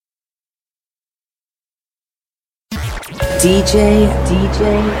DJ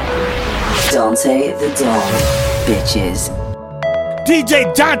Dante the Don, bitches.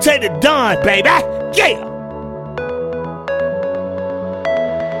 DJ Dante the Don, baby. Yeah.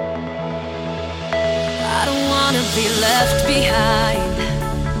 I don't wanna be left behind.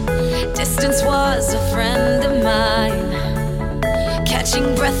 Distance was a friend of mine.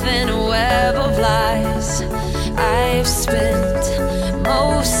 Catching breath in a web of lies. I've spent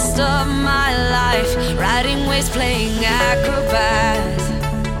most of my life riding waves, playing acrobat,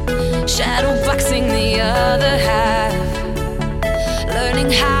 shadow boxing the other half,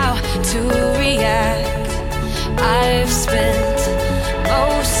 learning how to react. I've spent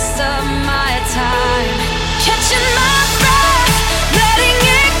most of my time catching my breath, letting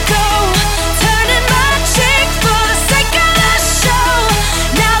it go, turning my cheek for the sake of the show.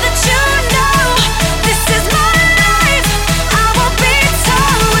 Now that you know this is my life, I won't be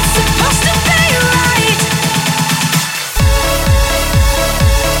told what's supposed to be right.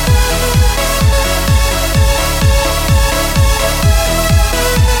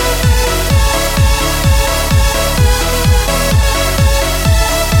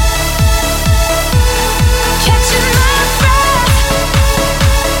 Catching my breath.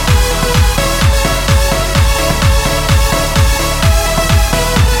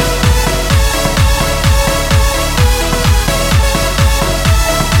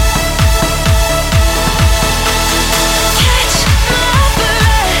 Catch my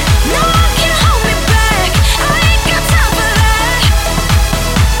breath. No one can hold me back. I ain't got time for that.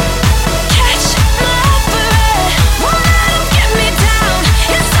 Catch my breath. Won't let 'em get me down.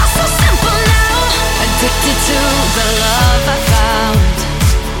 It's all so simple now. Addicted to the love I found.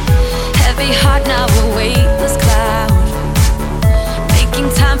 Heavy heart now a weightless cloud. Making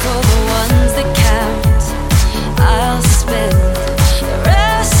time for the ones that count. I'll spend the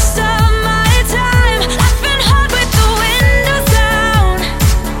rest of my time laughing hard with the windows down,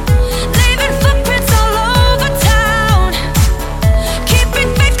 leaving footprints all over town.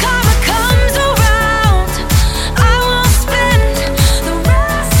 Keeping faith, karma comes around. I won't spend the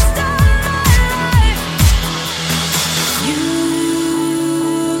rest of my life. You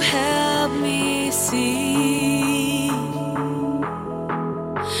help me see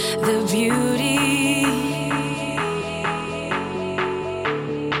the beauty.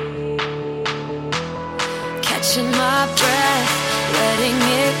 Catching my breath, letting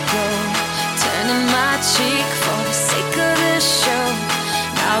it go, turning my cheek for the sake of this show.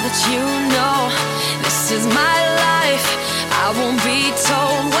 Now that you know this is my life, I won't be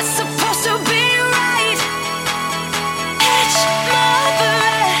told what's supposed to be right. Catch my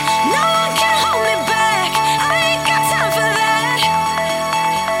breath. No one can hold me back. I ain't got time for that.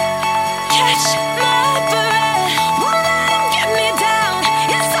 Catch my breath. Won't let 'em get me down.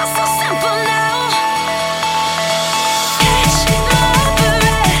 It's all so simple now. Catch my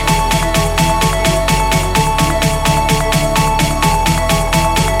breath.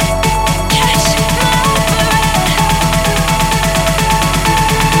 Catch my breath.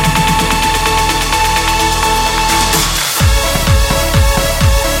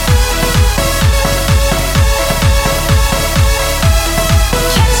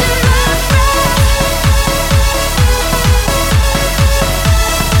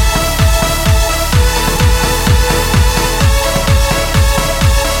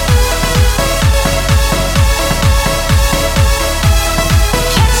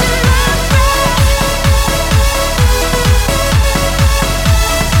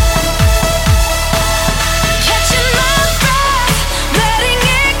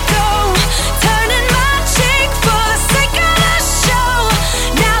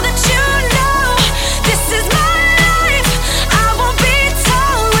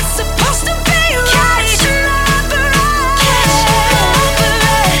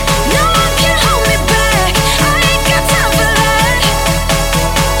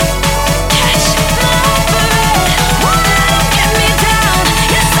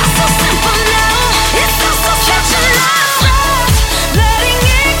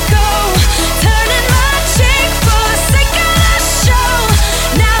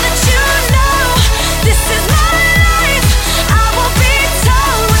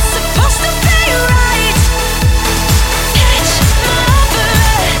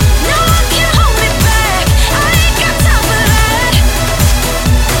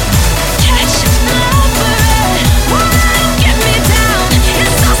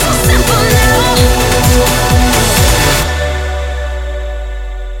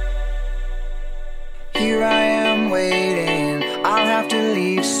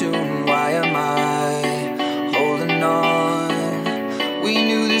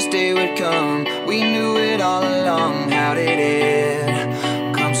 this day would come. We knew it all along. How did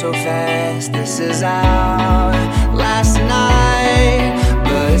it come so fast? This is our last night,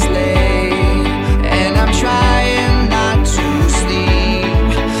 but it's late, and I'm trying not to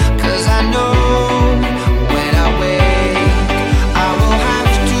sleep, 'cause I know when I wake I will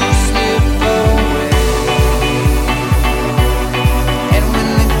have to slip away. And when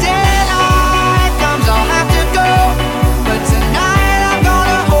the daylight comes I'll have to go, but tonight I'm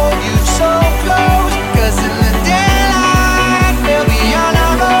gonna hold you so close, 'cause in the daylight we'll be on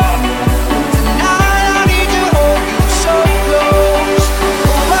our own. Tonight I need to hold you so close.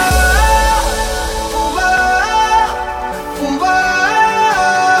 Ooh, oh, ooh, oh, ooh, oh,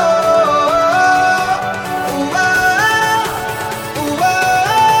 ooh, oh, ooh, oh,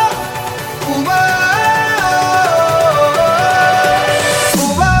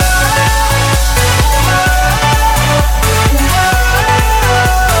 ooh, oh.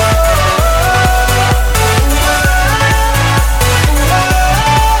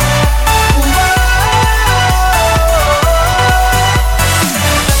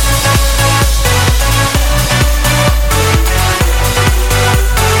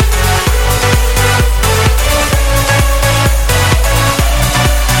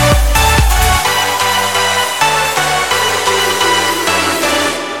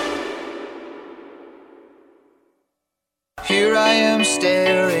 Here I am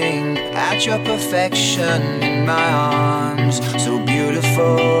staring at your perfection in my arms, so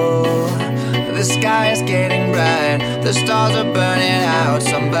beautiful. The sky is getting bright, the stars are burning out.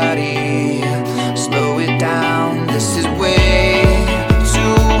 Somebody slow it down, this is way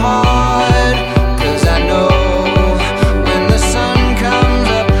too hard. 'Cause I know when the sun comes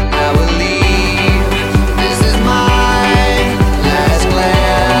up I will leave. This is my last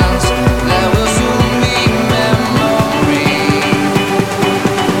glance, that will soon be memory.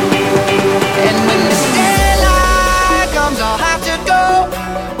 And when the daylight comes I'll have to go,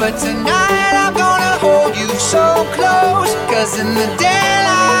 but tonight I'm gonna hold you so close, 'cause in the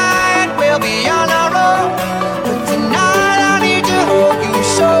daylight we'll be on our own. But tonight I need to hold you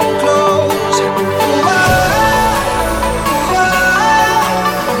so close. Ooh, oh, ooh, oh,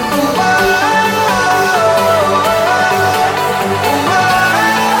 ooh, oh, ooh, oh, ooh, oh,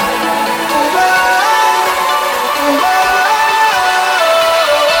 ooh, oh.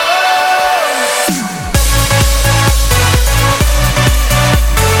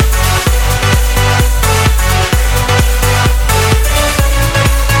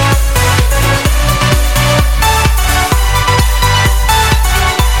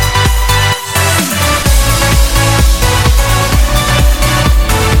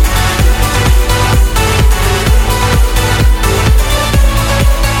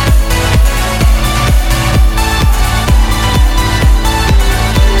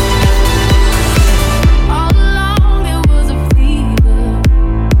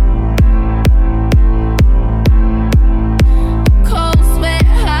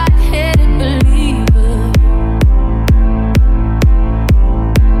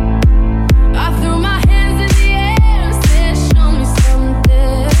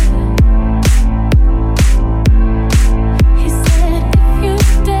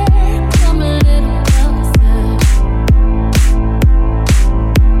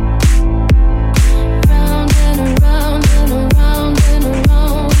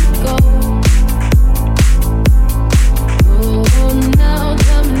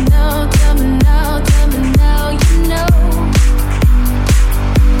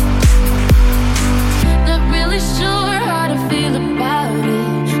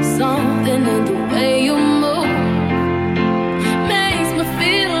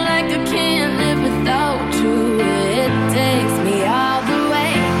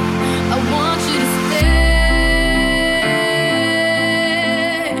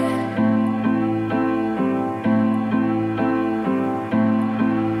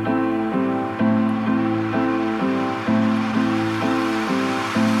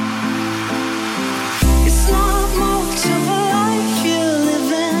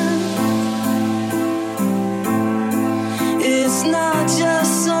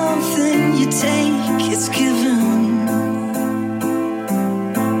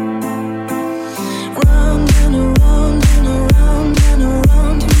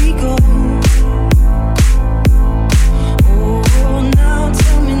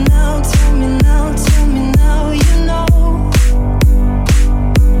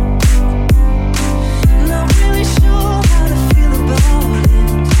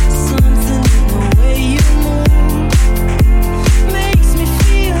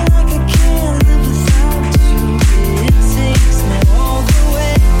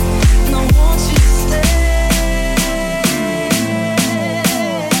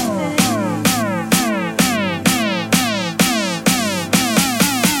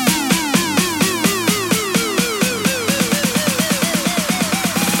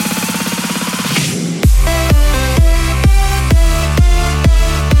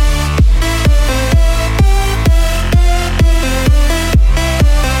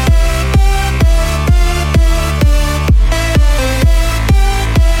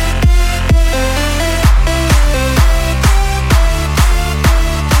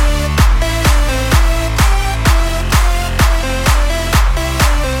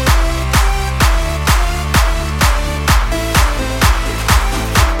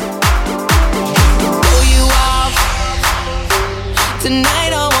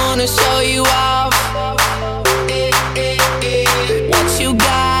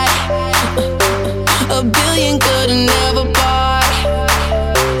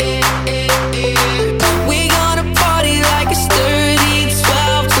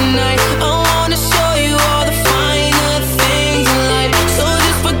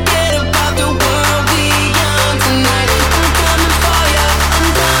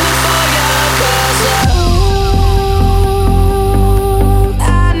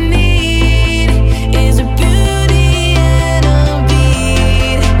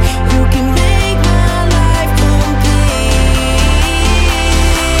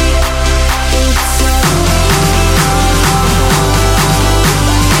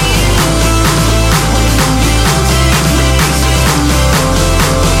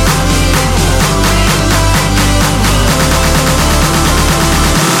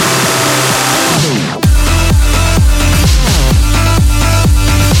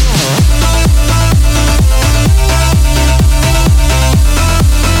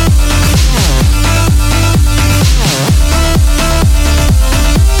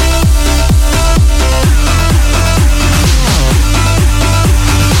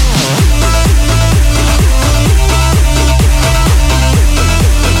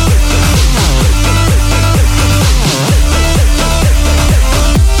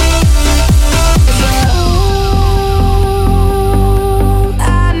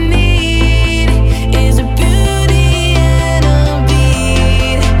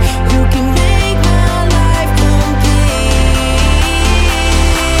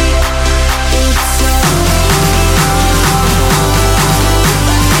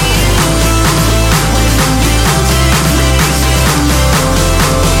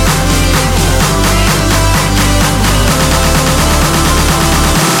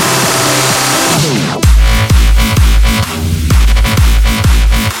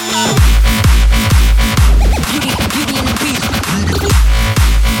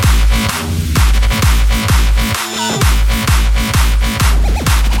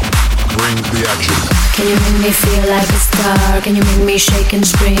 the action. Can you make me feel like a star? Can you make me shake and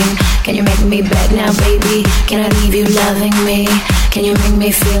scream? Can you make me beg now, baby? Can I leave you loving me? Can you make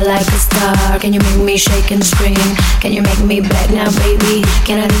me feel like a star? Can you make me shake and scream? Can you make me beg now, baby?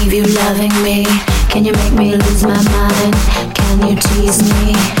 Can I leave you loving me? Can you make me lose my mind? Can you tease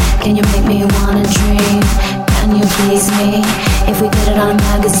me? Can you make me wanna dream? Can you please me? If we did it on a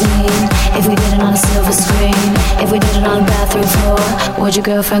magazine, if we did it on a silver screen, if we did it on a bathroom floor, would your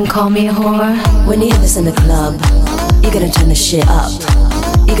girlfriend call me a whore? When you hear this in the club, you gotta turn the shit up.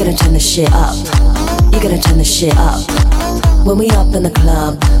 You gotta turn the shit up. You gotta turn the shit up. When we up in the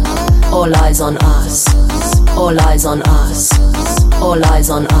club, all eyes on us. All eyes on us. All eyes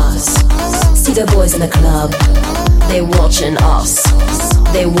on us. See the boys in the club, they watching us.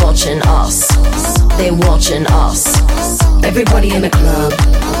 They watching us. They watching us. Everybody in the club,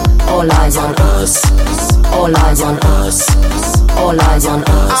 all eyes on us. All eyes on us. All eyes on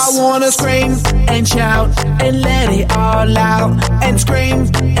us. I wanna scream and shout and let it all out. And scream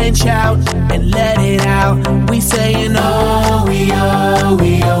and shout and let it out. We saying oh, we oh,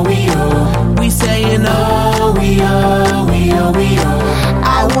 we oh, we oh. We saying oh, we oh, we oh, we oh.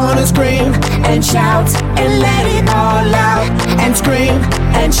 I wanna scream and shout and let it all out. And scream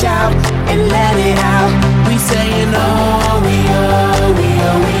and shout and let it out. We saying oh, we oh, we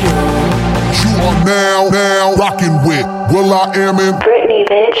oh, we oh. You are now rocking with will.i.am in Britney,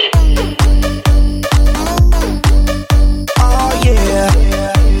 bitch. Oh yeah.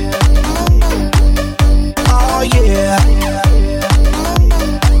 Oh yeah.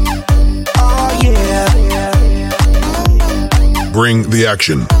 Oh yeah. Bring the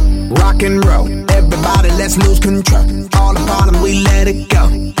action. Rock and roll, everybody let's lose control. All the bottom we let it go.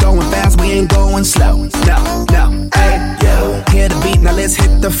 Going fast, we ain't going slow. No, no, hey, yo. Hear the beat, now let's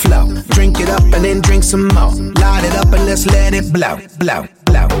hit the flow. Drink it up and then drink some more. Light it up and let's let it blow, blow,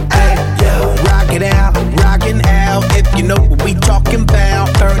 blow. Hey, yo. Rock it out, rockin' out. If you know what we talking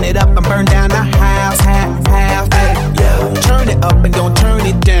about. Burn it up and burn down the house, half, half. Hey, yo. Turn it up and gon' turn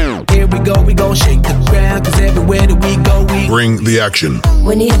it down. Here we go shake the ground. Cause everywhere that we go, we Bring the action.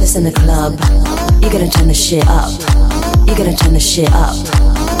 When you hear this in the club, you gotta turn the shit up. You gotta turn the shit up.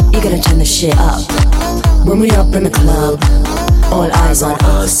 You gotta turn the shit up. When we up in the club, all eyes on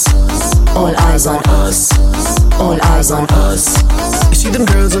us. All eyes on us. All eyes on us. You see them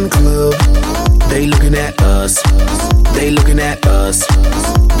girls in the club, they looking at us. They looking at us.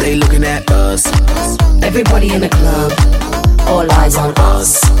 They looking at us. Everybody in the club, all eyes on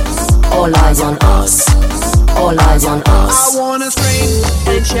us. All eyes on us. All eyes on us. I wanna scream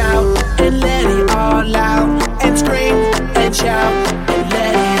and shout and let it all out. And scream and shout and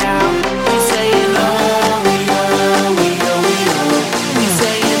let it out. We saying oh, we oh, we oh, we oh. We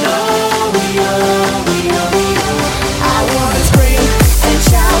saying oh, we oh, we oh, we oh. I wanna scream and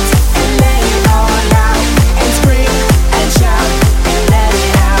shout and let it all out. And scream and shout and let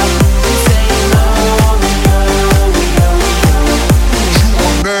it out. We saying oh, we oh, we oh, we oh.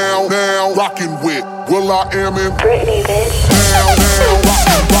 You are now rocking with will.i.am in Britney, bitch.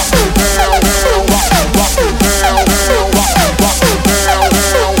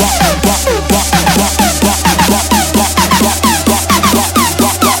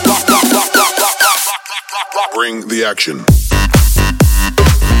 Bring the action.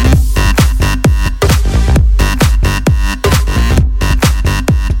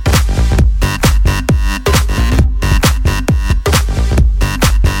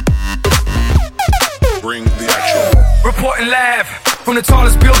 Bring the action. Reporting live from the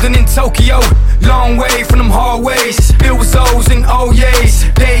tallest building in Tokyo. Long way from them hallways, filled with O's and O's.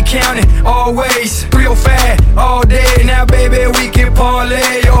 They counting always, 305 all day. Now baby we can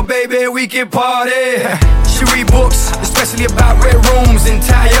parlay, oh baby we can party. She read books, especially about red rooms and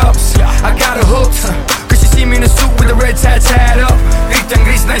tie-ups. I got her hooked, cause she see me in a suit with a red tie tied up. Ethan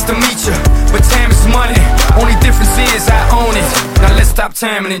Gris, nice to meet you, but time is money. Only difference is I own it. Now let's stop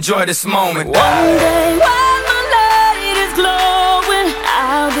time and enjoy this moment. One day while my light is glowing,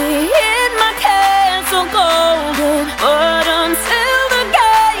 I'll be in my castle golden. But until the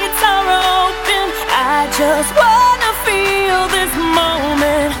gates are open, I just wanna feel this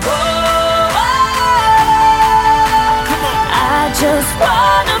moment. I just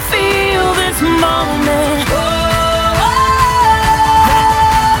wanna feel this moment.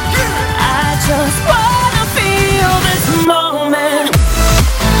 I just wanna feel this moment.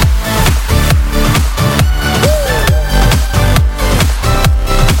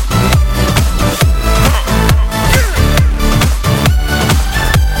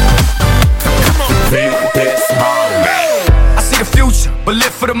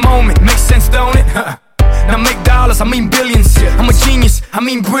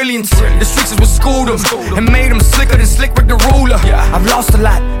 brilliance. The streets is what schooled them and made them slicker than Slick Rick the Ruler. I've lost a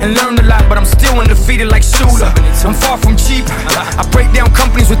lot and learned a lot, but I'm still undefeated like Shooter. I'm far from cheap. I break down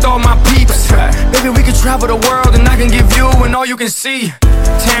companies with all my peeps. Baby, we can travel the world and I can give you and all you can see.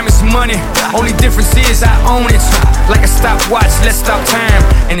 Time is money, only difference is I own it. Like a stopwatch, let's stop time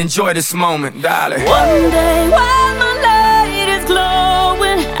and enjoy this moment, darling. One day while my light is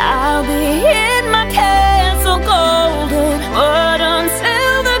glowing, I'll be in my castle golden. But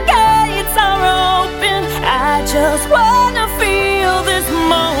until the gates are open, I just wanna feel this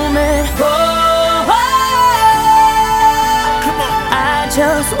moment. Oh, I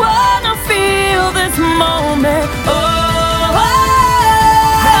just wanna feel this moment. Oh,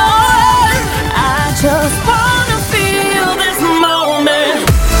 I just wanna feel this moment.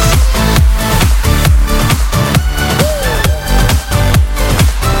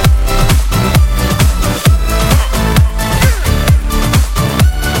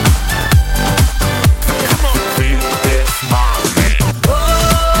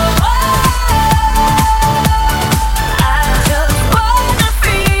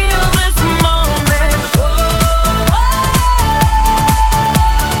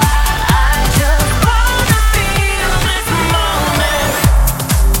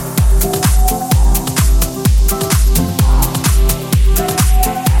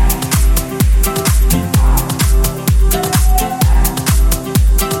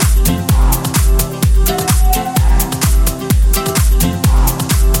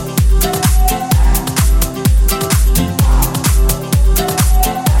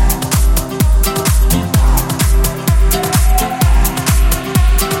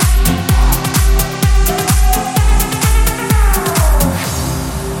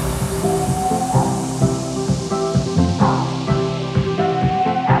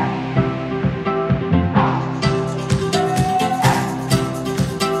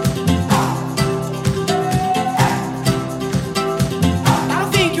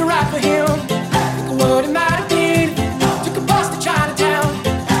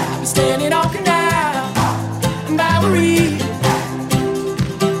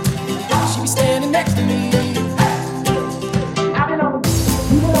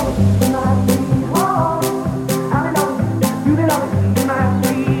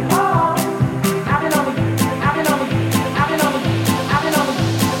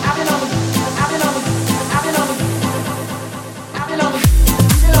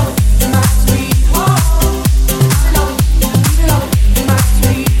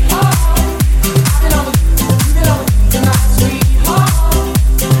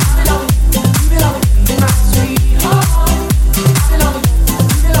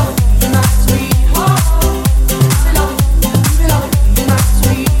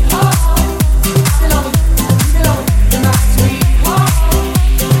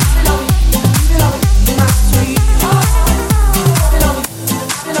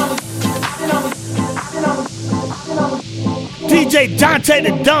 DJ Dante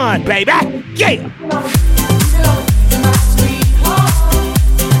the Don, baby. Yeah.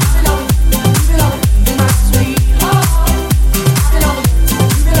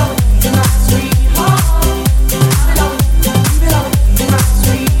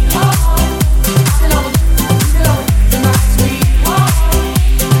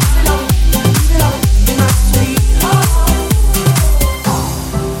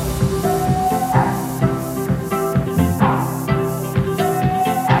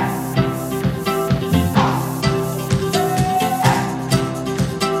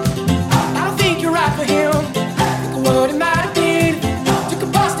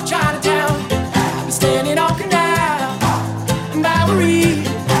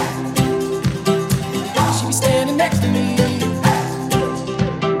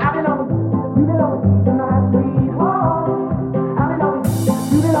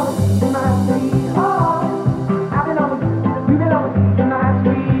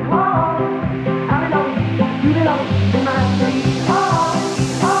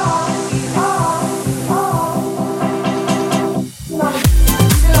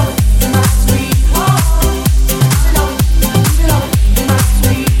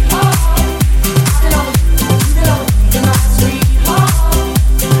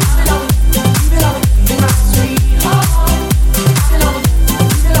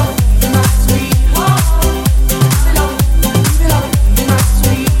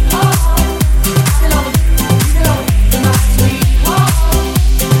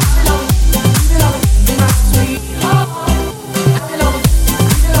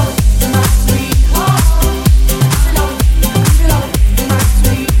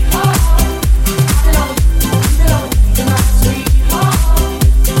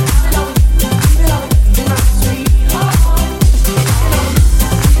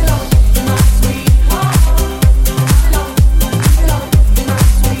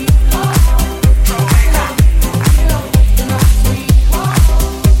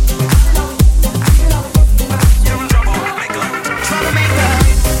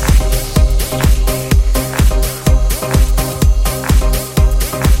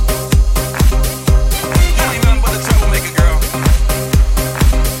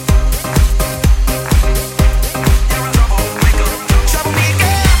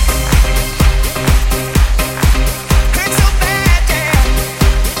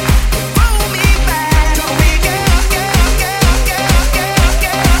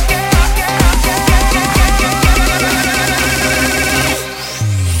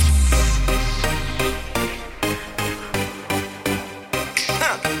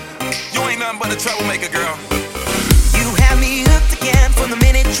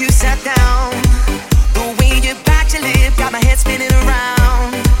 you sat down, the way you backed your lip got my head spinning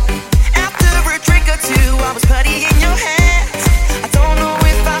around. After a drink or two, I was putty in your hands. I don't know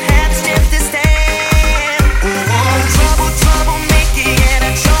if I had the strength to stand. Trouble, trouble making it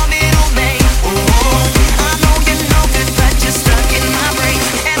at your middle name. I know you're no good, but you're stuck in my brain.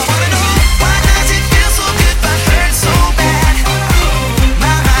 And I wanna know, why does it feel so good but hurt so bad?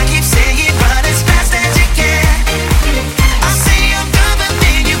 My heart keeps saying run as fast as you can. I say I'm done, but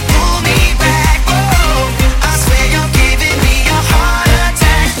then you pull me back.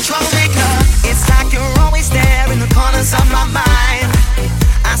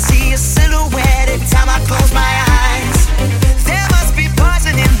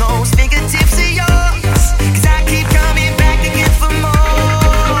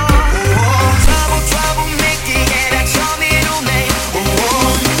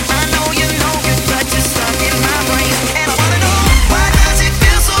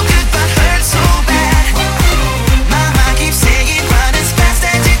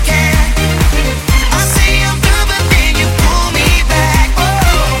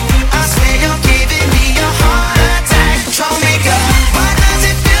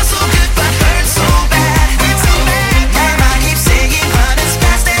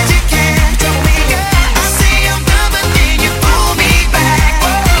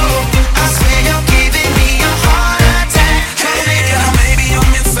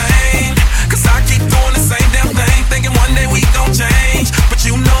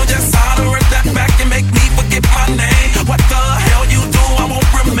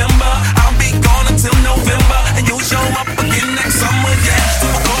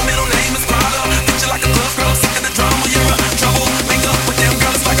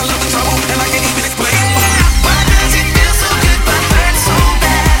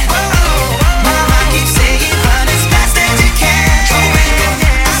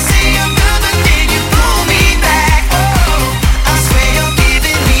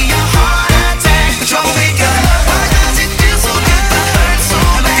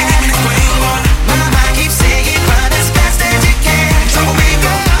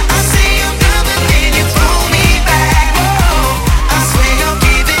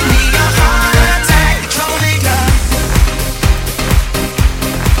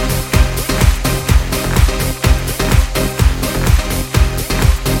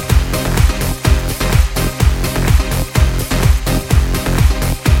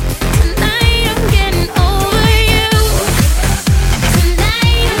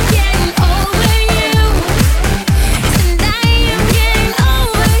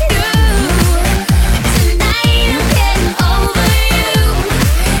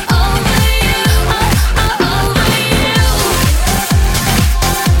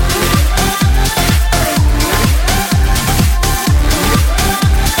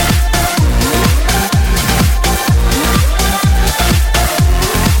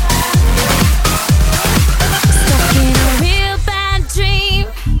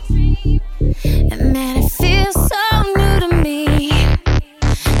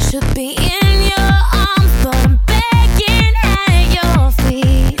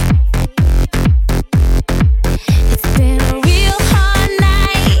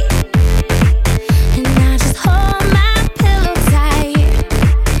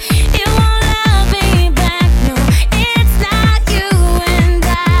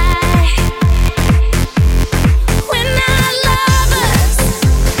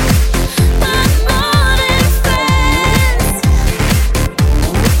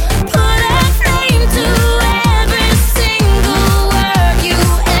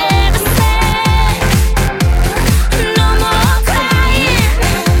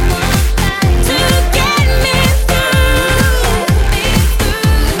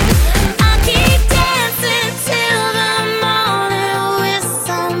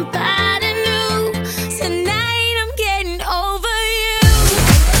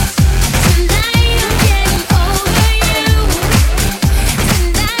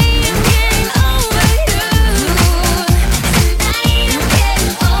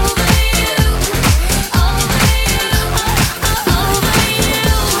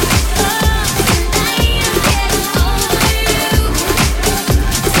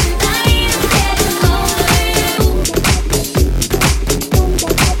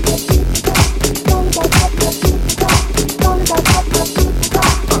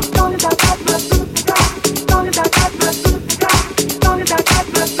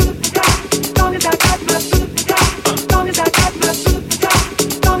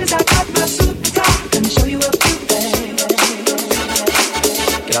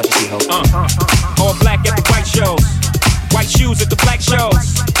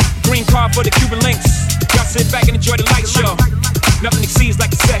 time for the Cuban links. Y'all sit back and enjoy the light show. Nothing exceeds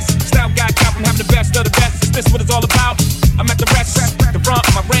like success. Style guy got from having the best of the best. Is this what it's all about? I'm at the rest. The front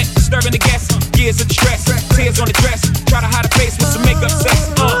of my rent, disturbing the guests. Years of distress, tears on the dress. Try to hide a face with some makeup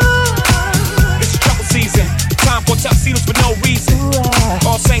sex. This is trouble season. Time for tuxedos for no reason.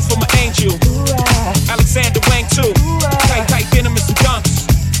 All saints for my angel. Alexander Wang too. Tight denim and some dunks.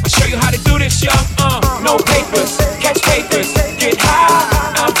 I'll show you how to do this, young. No papers, catch papers, get high.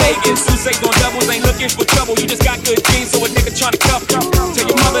 I'm Vegas. Who say on doubles ain't looking for trouble. You just got good genes, so a nigga tryna cuff you. Tell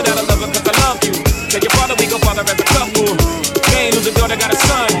your mother that I love her 'cause I love you. Tell your father we go father as a couple. They ain't lose a daughter, got a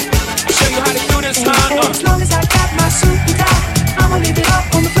son. I'll show you how to do this, huh? As long as I got my suit and tie, I'ma leave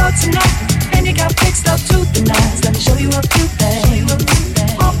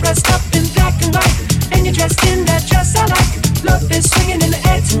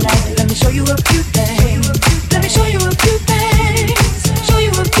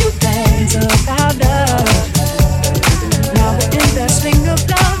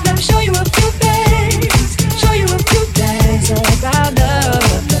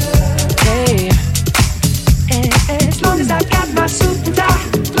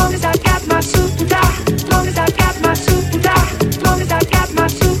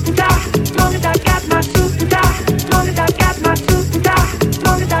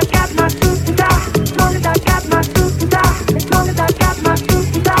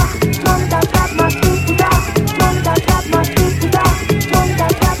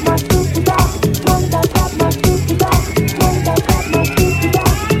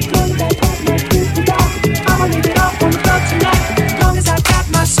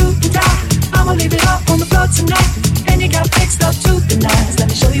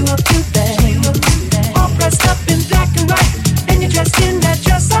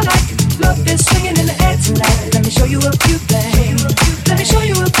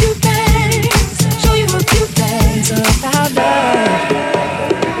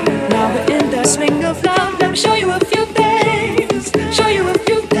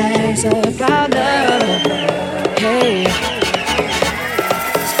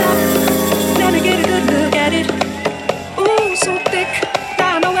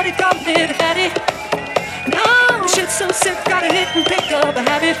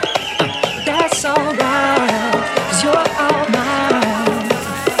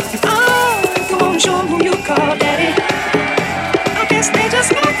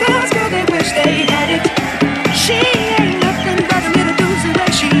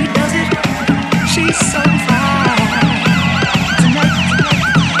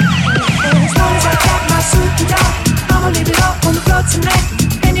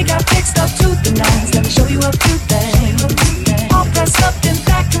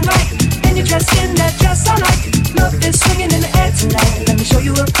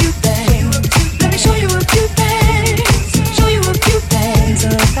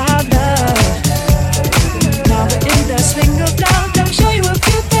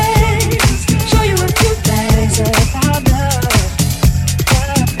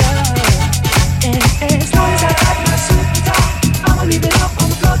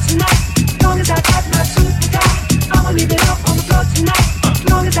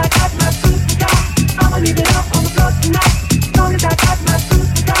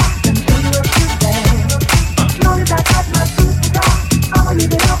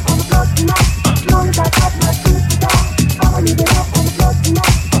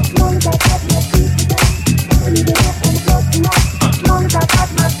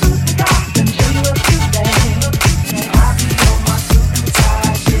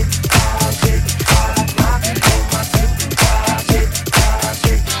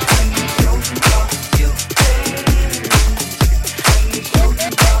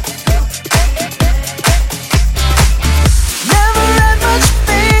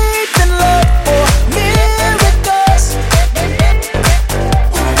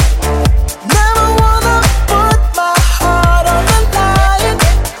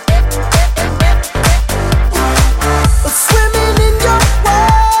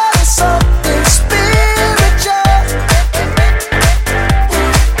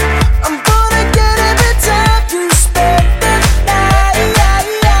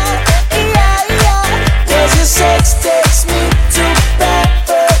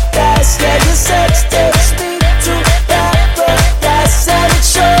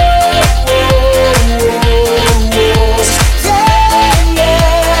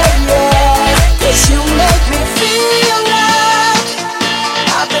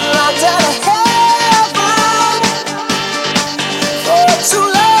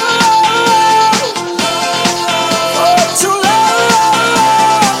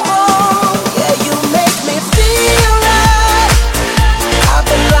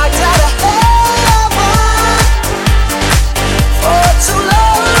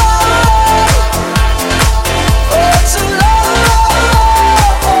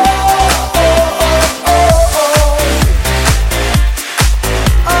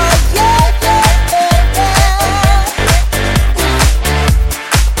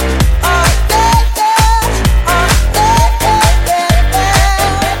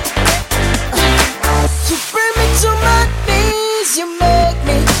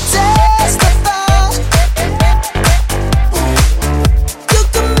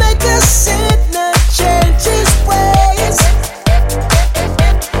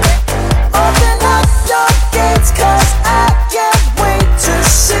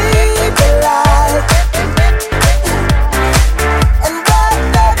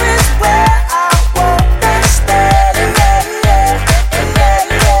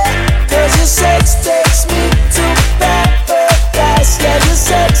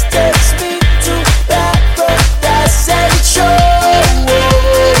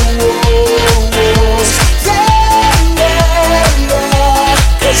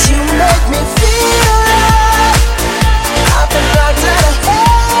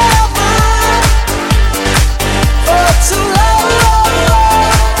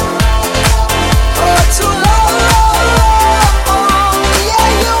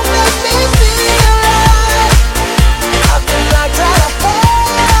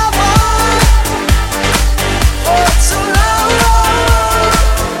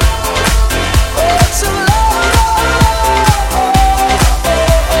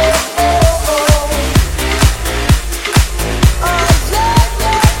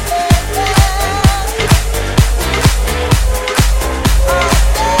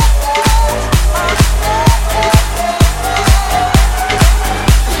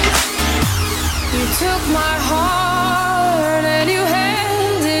took my heart and you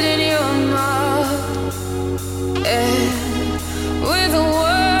held it in your mouth, and with a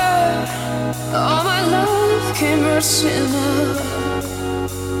word, all my love came rushing up.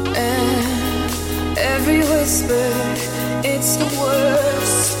 And every whisper, it's the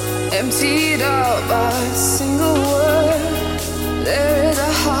worst, emptied out by a single word. There is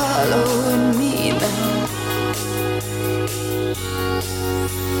a hollow in me now.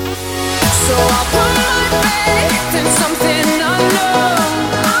 So I put my faith in something unknown.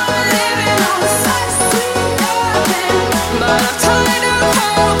 I'm living on the side of nothing, but I'm tired of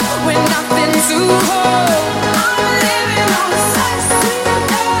hope with nothing to hold. I'm living on the side of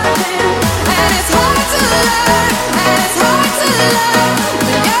nothing, and it's hard to learn, and it's hard to learn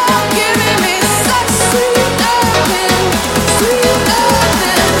when you're giving me such sweet nothing, sweet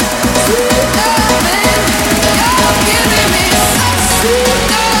nothing, sweet nothing. You're giving me such sweet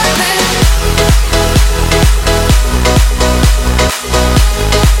nothing.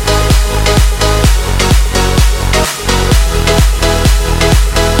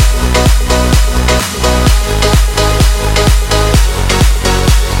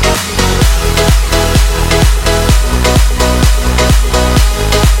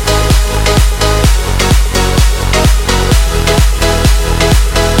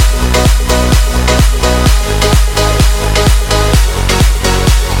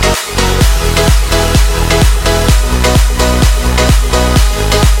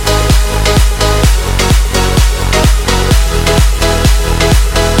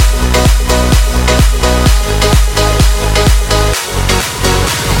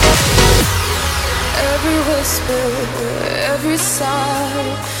 Every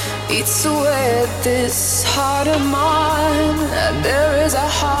sigh eats away at this heart of mine, and there is a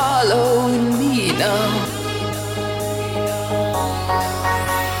hollow in me now.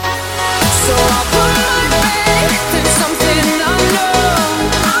 So I put my faith in something unknown.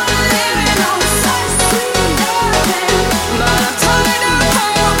 I'm living on the side of nothing, but I'm tired of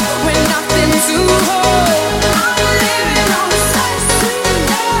hope with nothing to hold. I'm living on the side of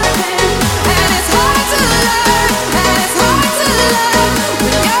nothing, and it's hard to learn, and it's hard to learn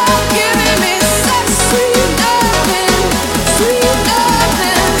when you're giving me such sweet nothing, sweet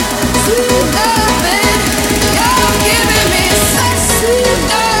nothing, sweet nothing. You're giving me such sweet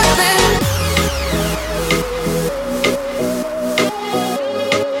nothing.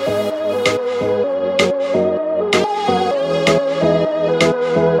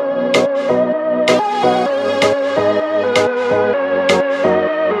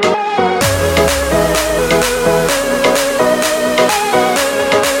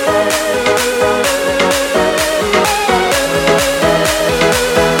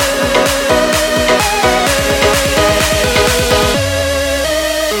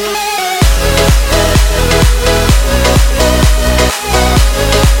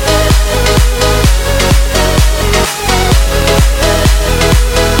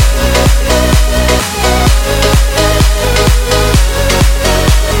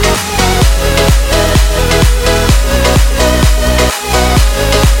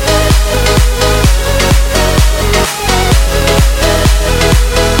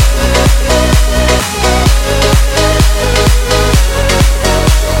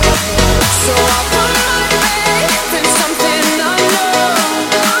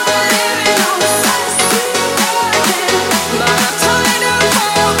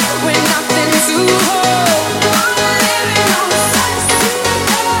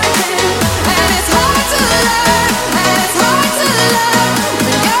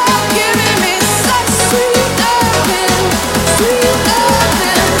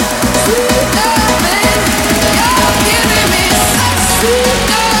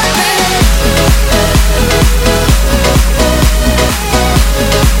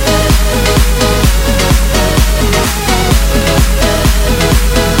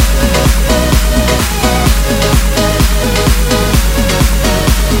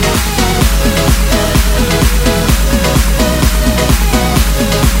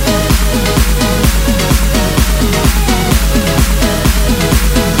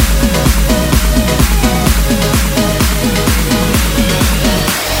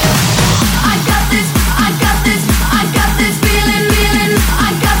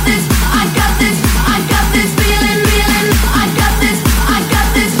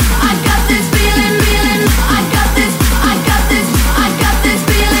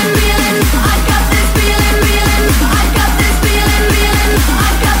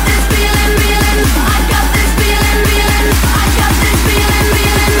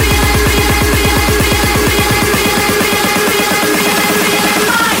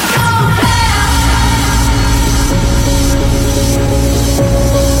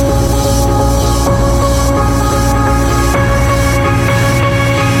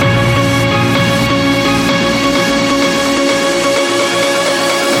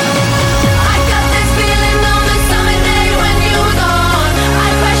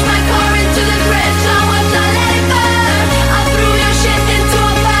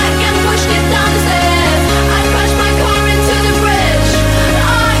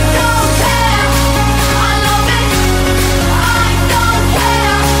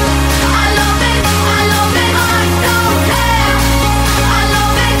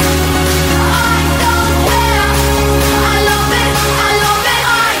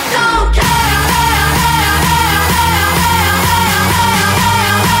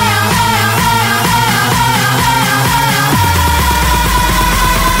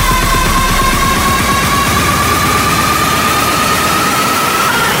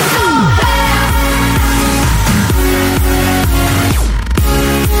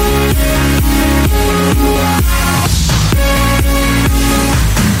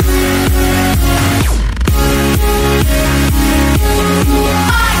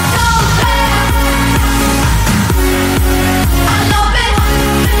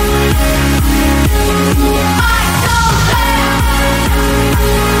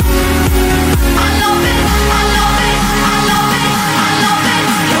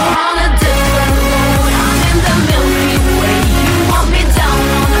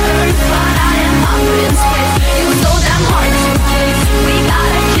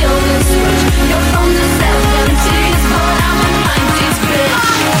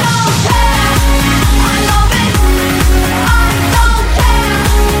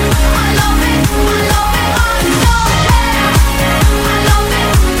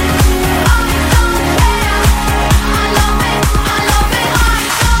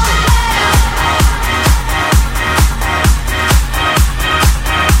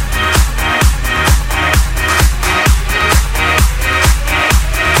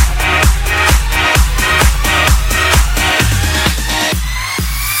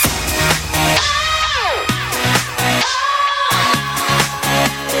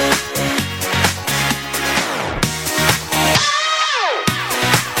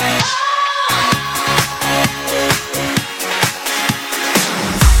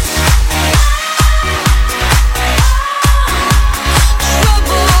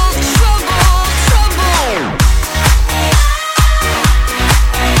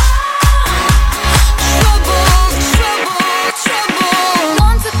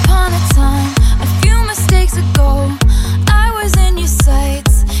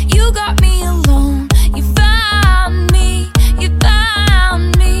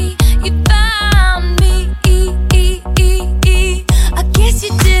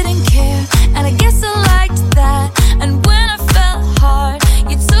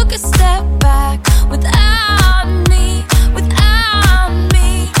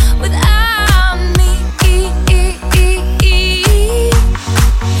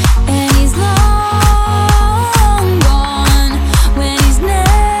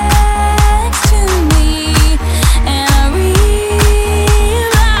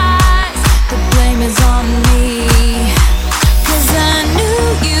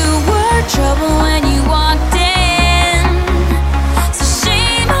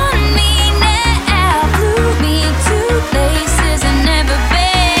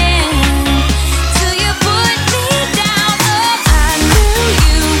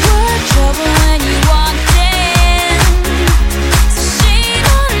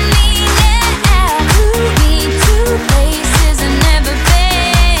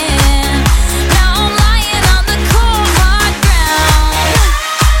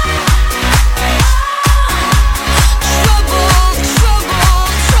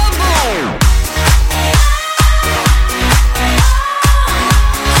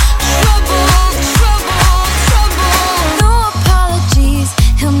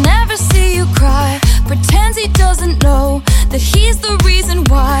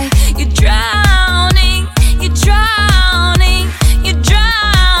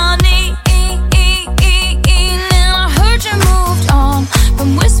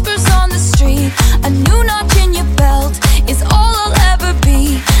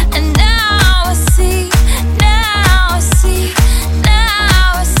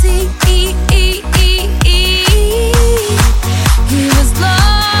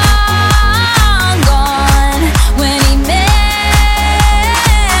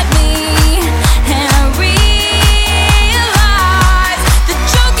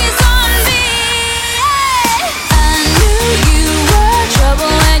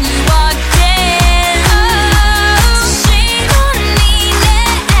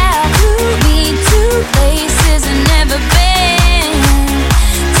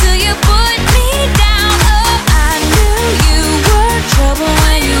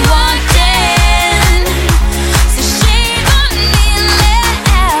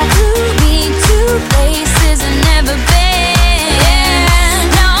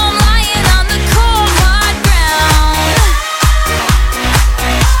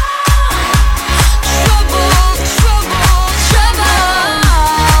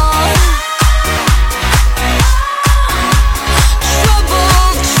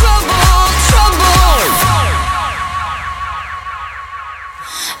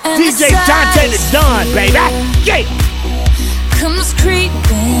 DJ Dante the Don, baby. Yeah. Comes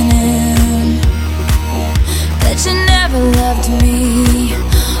creeping in that you never loved me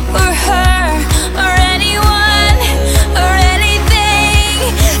or her or anyone or anything.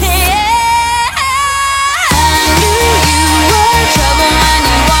 Yeah, I knew you were trouble when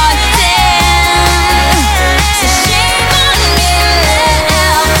you walked in. So shame on me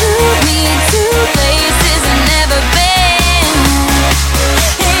now. Put me to places I've never been.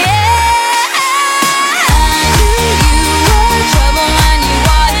 Yeah, I knew you were trouble when you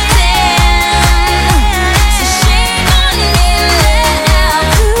walked in. So shame on me now.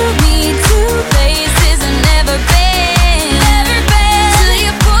 Put me to places I've never been. Till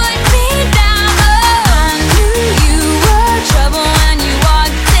you put me down. Oh, I knew you were trouble when you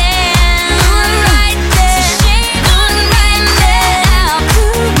walked in. You were right there. So shame on me now.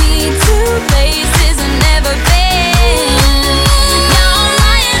 Put me to places I've never been. Now I'm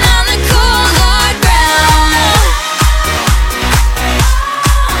lying on the cold hard ground.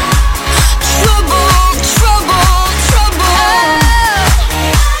 Trouble, trouble, trouble.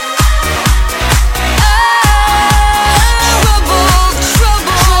 Trouble, trouble,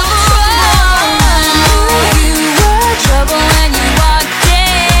 trouble. I knew you were trouble when you walked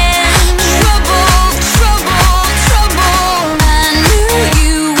in. Trouble, trouble, trouble. I knew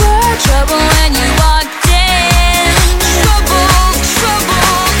you were trouble when you walked in. Trouble, trouble,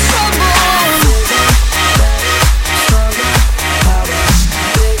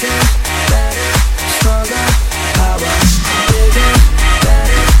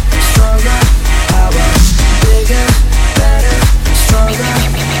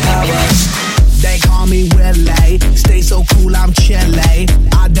 They call me Willie, stay so cool, I'm chilly.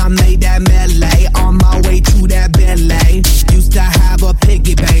 I done made that melee, on my way to that Bentley. Used to have a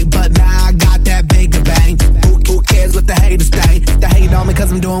piggy bank, but now I got that bigger bang. Who cares what the haters think? They hate on me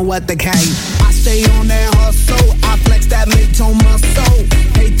cause I'm doing what they can. I stay on that hustle, I flex that mid-tone muscle.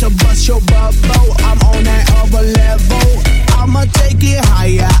 Hate to bust your bubble, I'm on that other level. I'ma take it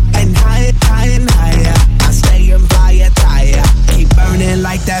higher and higher, higher and higher. I stay in fire tire, keep burning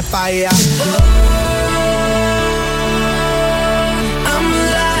like that fire. I'm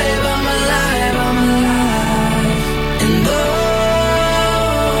alive, I'm alive, I'm alive. And oh,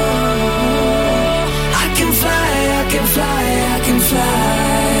 I can fly, I can fly, I can fly.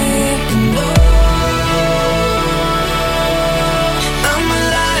 And oh, I'm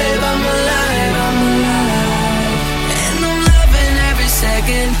alive, I'm alive, I'm alive. And I'm loving every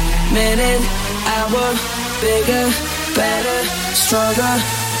second, minute, hour. Bigger, better, stronger,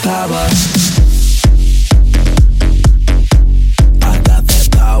 power. I got that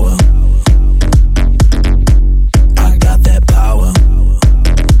power. I got that power.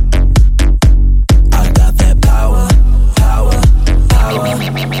 I got that power. Power, power,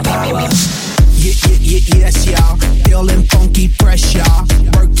 power. Yes, y'all. Feeling funky fresh, y'all.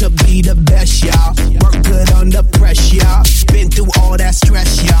 Work to be the best, y'all. Work good under pressure, y'all. Been through all that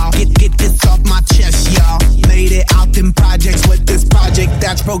stress, y'all. Get this off my chest, y'all. Made it out in projects with this project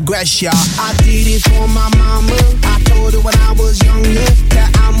that's progress, y'all. I did it for my mama. I told her when I was younger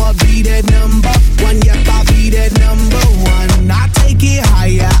that I'ma be that number one. Yep, I'll be that number one. I take it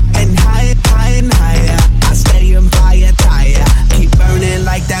higher and higher, higher and higher. I stay in fire tire, keep burning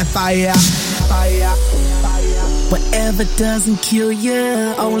like that fire. Fire, fire. Whatever doesn't kill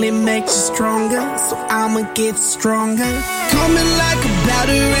you only makes you stronger. So I'ma get stronger. Coming like a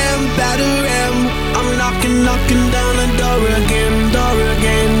battering, battering. I'm knocking, knocking down the door again, door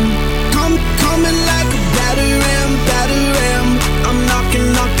again. Coming like a battering, battering. I'm knocking,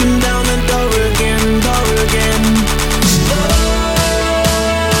 knocking down the door again, door again.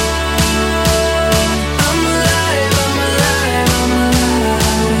 I'm alive, I'm alive, I'm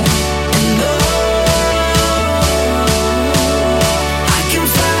alive. And oh, I can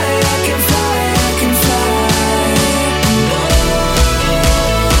fly, I can fly, I can fly. And oh,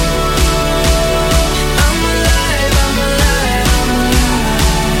 I'm alive, I'm alive, I'm alive.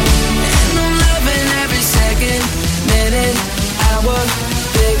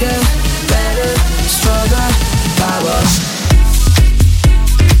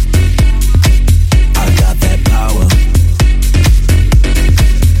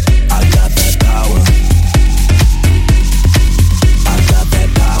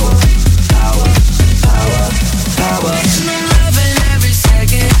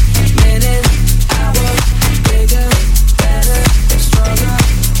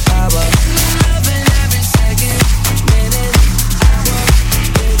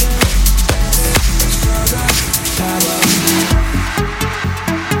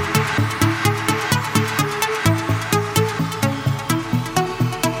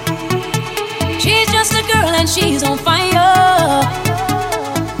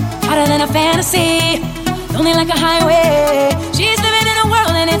 sea, lonely like a highway. She's living in a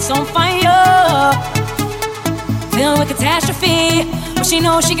world and it's on fire, filled with catastrophe, but she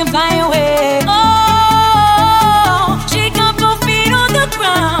knows she can fly away. Oh, she got both feet on the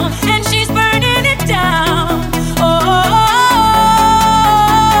ground and she's burning it down. Oh,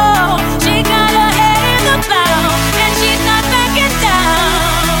 she got her head in the clouds and she's not backing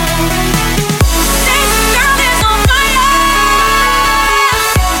down. This girl is on fire.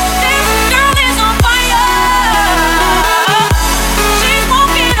 This girl is on fire. She's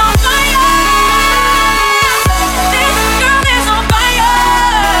walking on fire. This girl is on fire.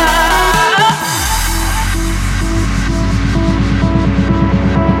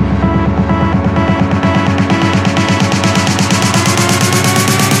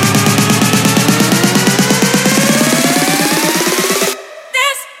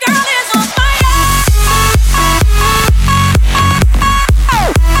 This girl is on fire.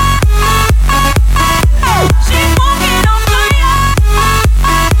 She's walking on fire.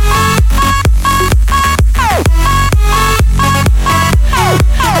 This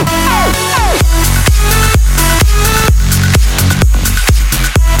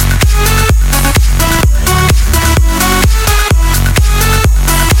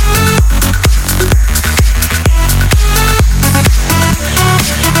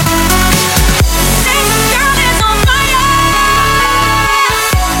girl is on fire.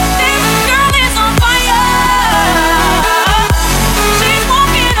 This girl is on fire. She's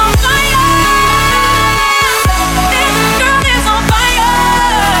walking on fire. This girl is on fire.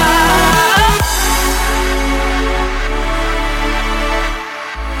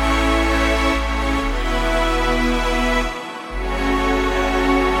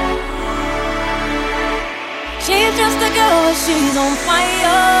 She's just a girl, but she's on fire.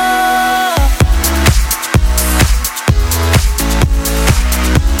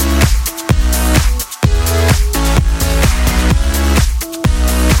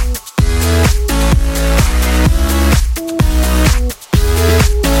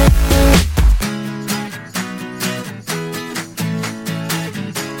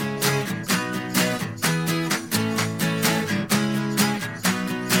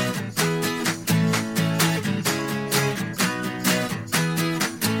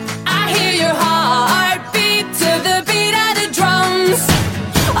 I hear your heartbeat to the beat of the drums.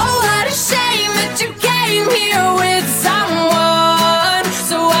 Oh, what a shame that you came here with someone.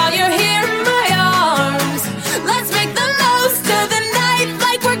 So while you're here in my arms, let's make the most of the night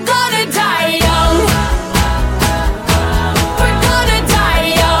like we're gonna die young. We're gonna die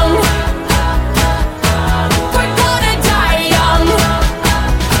young. We're gonna die young.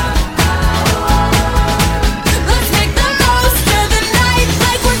 Let's make the most of the night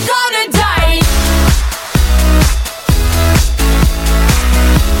like we're gonna die.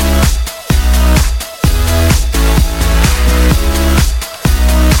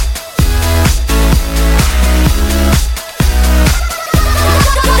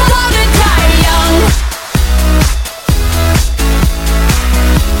 Gonna die young.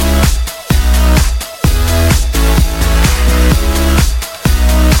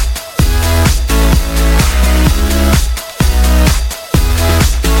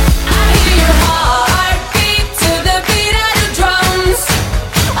 I hear your heartbeat to the beat of the drums.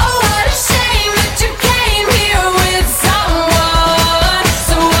 Oh, what a shame that you came here with someone.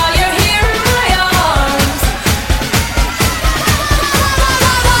 So while you're here in my arms,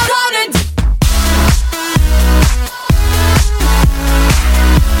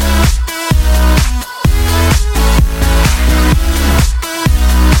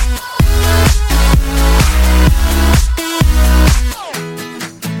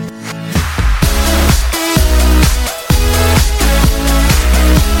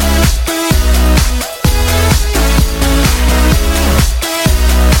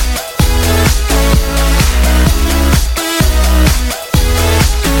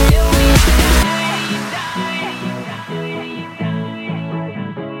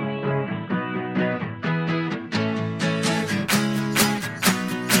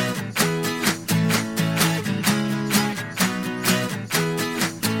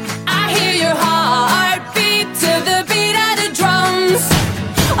 I hear your heartbeat to the beat of the drums.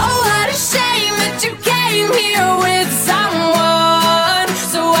 Oh, what a shame that you came here with someone.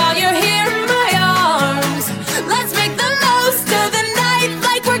 So while you're here in my arms, let's make the most of the night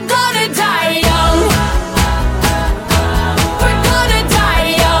like we're gonna die young. We're gonna die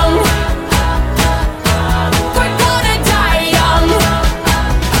young. We're gonna die young.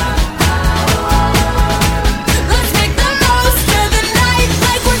 Let's make the most of the night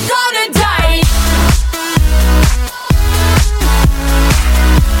like we're gonna die.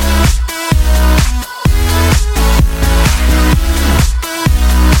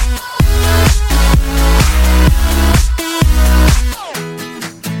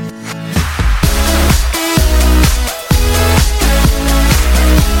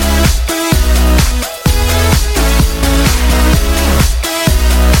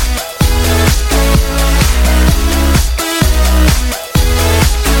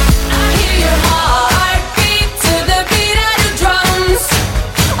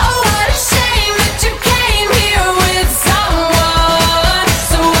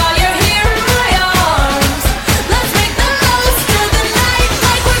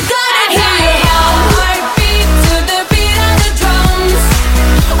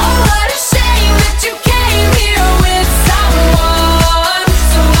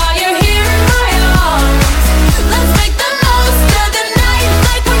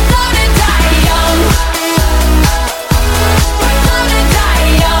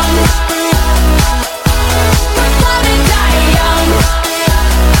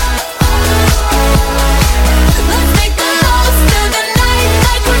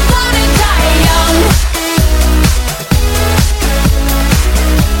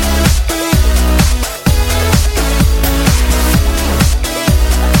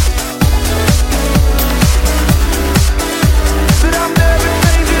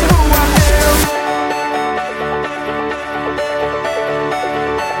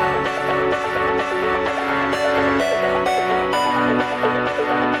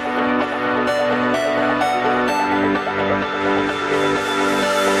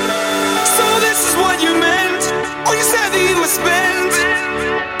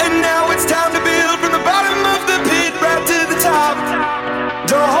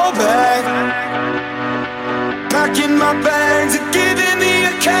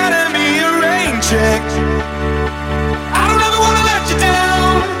 check. I don't ever wanna let you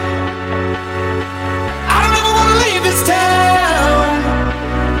down. I don't ever wanna leave this town.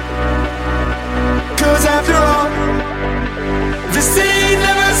 'Cause after all, the city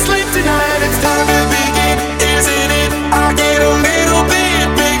never sleeps tonight. It's time to begin, isn't it? I get a little bit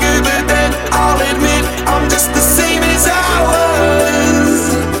bigger, but then I'll admit I'm just the same as I was.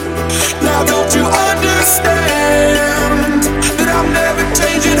 Now don't you understand that I'm never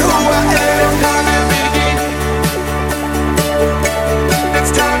changing who I am? Time to begin.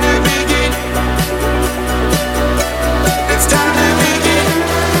 It's time to begin. It's time to begin.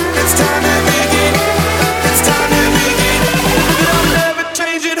 It's time to begin. It's time to begin. But I'm never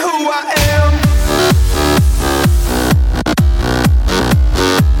changing who I am.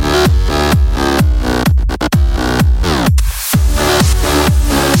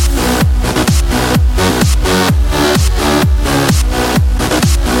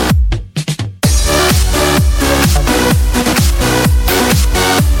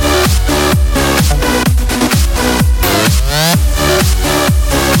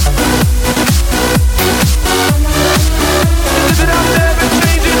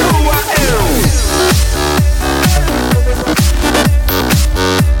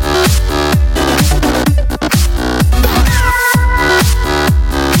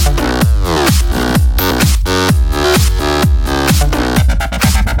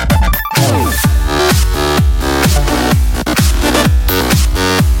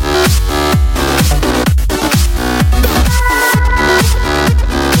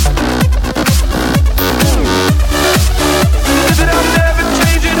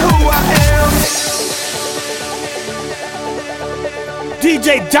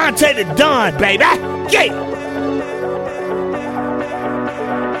 DJ Dante the Don, baby. Yeah.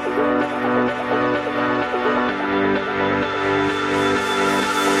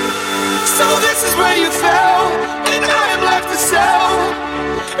 So this is where you fell, and I am left to sell.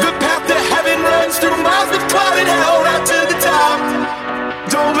 The path to heaven runs through miles of clouded hell, right to the top.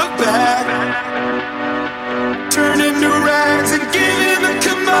 Don't look back. Turn into rags and giving the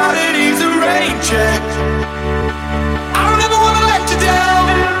commodities a rain check. I don't ever wanna let you down.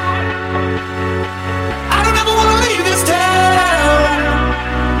 I don't ever wanna leave this town.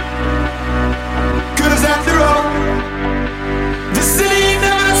 'Cause after all, the city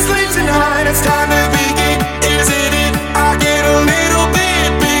never sleeps tonight. It's time to begin, isn't it? I get a little bit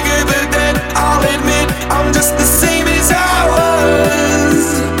bigger, but then I'll admit I'm just the same as I was.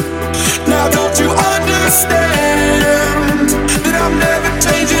 Now don't you understand that I'm never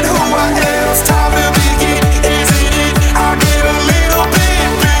changing who I am? It's time to begin, isn't it? I get a little bit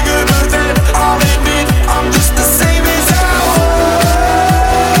bigger, but then I'll admit I'm just the same as I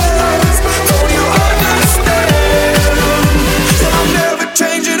was. Don't you understand that I'm never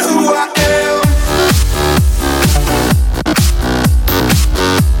changing who I am?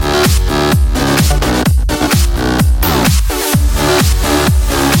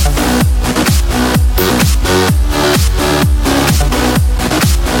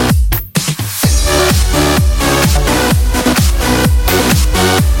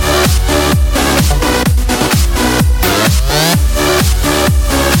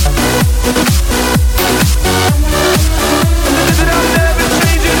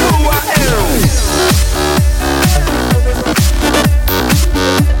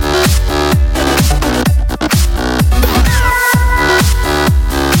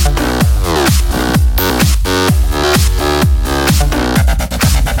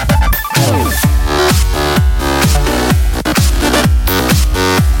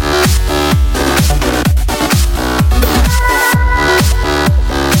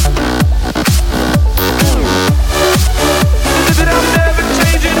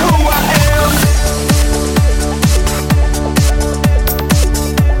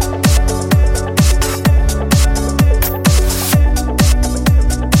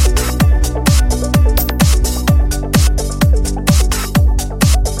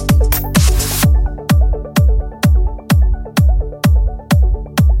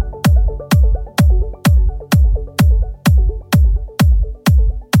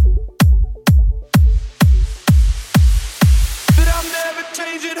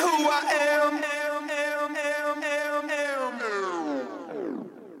 Changing who I am.